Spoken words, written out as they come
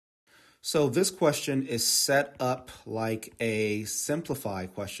So this question is set up like a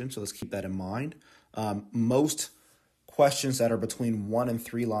simplified question, so let's keep that in mind. Most questions that are between 1 and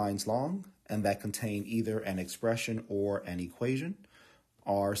 3 lines long and that contain either an expression or an equation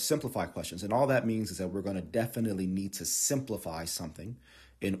are simplified questions. And all that means is that we're going to definitely need to simplify something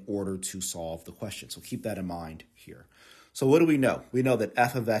in order to solve the question. So keep that in mind here. So what do we know? We know that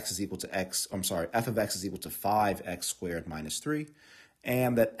f of x is equal to f of x is equal to 5x squared minus 3,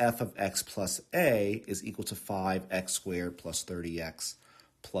 and that f of x plus a is equal to 5x squared plus 30x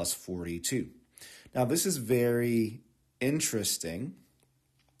plus 42. Now this is very interesting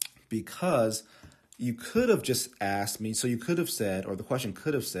because you could have just asked me, so you could have said, or the question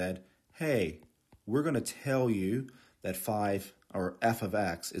could have said, hey, we're going to tell you that f of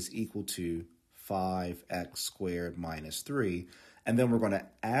x is equal to 5x squared minus 3, and then we're going to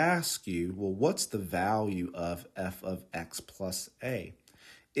ask you, well, what's the value of f of x plus a?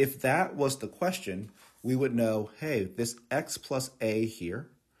 If that was the question, we would know, hey, this x plus a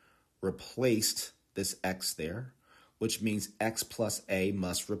here replaced this x there, which means x plus a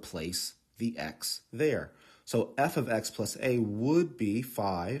must replace the x there. So f of x plus a would be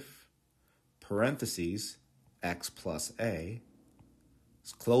 5 parentheses x plus a,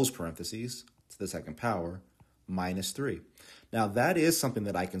 close parentheses, to the second power, minus 3. Now that is something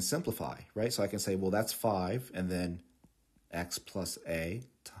that I can simplify, right? So I can say, well, that's 5 and then x plus a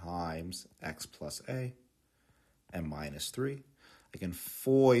times x plus a and minus 3. I can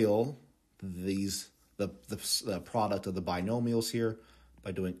FOIL the product of the binomials here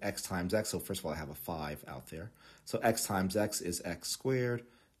by doing x times x. So first of all, I have a 5 out there. So x times x is x squared.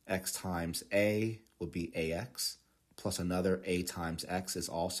 X times a would be ax, plus another a times x is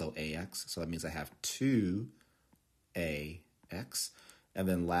also ax. So that means I have 2ax. And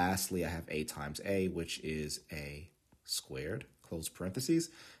then lastly, I have a times a, which is a squared, close parentheses,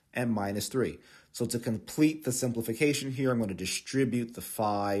 and minus 3. So to complete the simplification here, I'm going to distribute the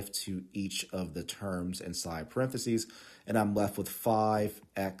 5 to each of the terms inside parentheses, and I'm left with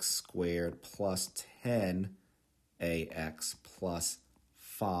 5x squared plus 10ax plus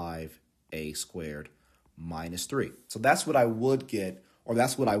 5a squared minus 3. So that's what I would get, or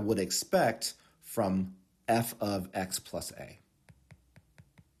that's what I would expect from f of x plus a.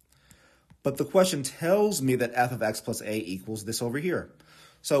 But the question tells me that f of x plus a equals this over here.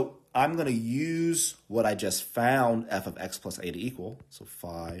 So I'm going to use what I just found f of x plus a to equal. So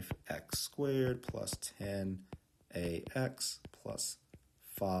 5x squared plus 10ax plus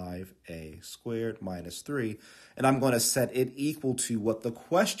 5a squared minus 3. And I'm going to set it equal to what the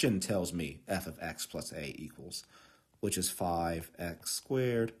question tells me f of x plus a equals, which is 5x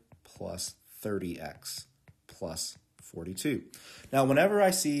squared plus 30x plus 42. Now, whenever I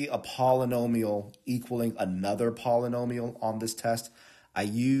see a polynomial equaling another polynomial on this test, I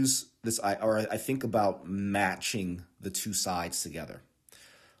use this, I think about matching the two sides together.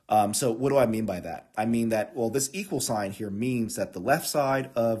 So what do I mean by that? I mean that, well, this equal sign here means that the left side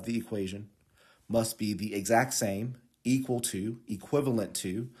of the equation must be the exact same, equal to, equivalent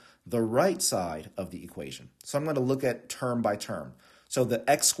to, the right side of the equation. So I'm going to look at term by term. So the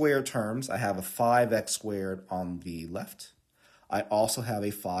x squared terms, I have a 5x squared on the left. I also have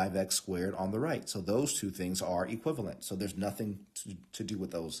a 5x squared on the right. So those two things are equivalent. So there's nothing to do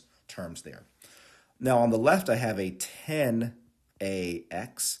with those terms there. Now on the left, I have a 10ax.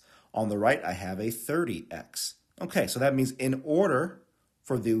 On the right, I have a 30x. Okay, so that means in order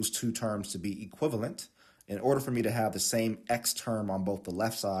for those two terms to be equivalent, in order for me to have the same x term on both the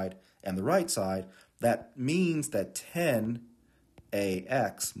left side and the right side, that means that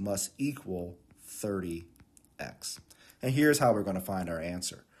 10ax must equal 30x. And here's how we're going to find our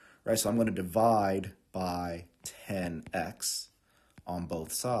answer, right? So I'm going to divide by 10x on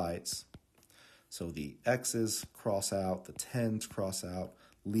both sides. So the x's cross out, the 10's cross out,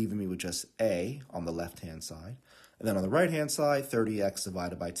 leaving me with just a on the left-hand side. And then on the right-hand side, 30x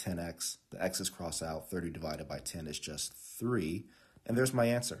divided by 10x. The x's cross out, 30 divided by 10 is just 3. And there's my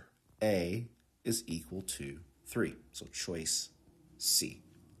answer. A is equal to 3. So choice C.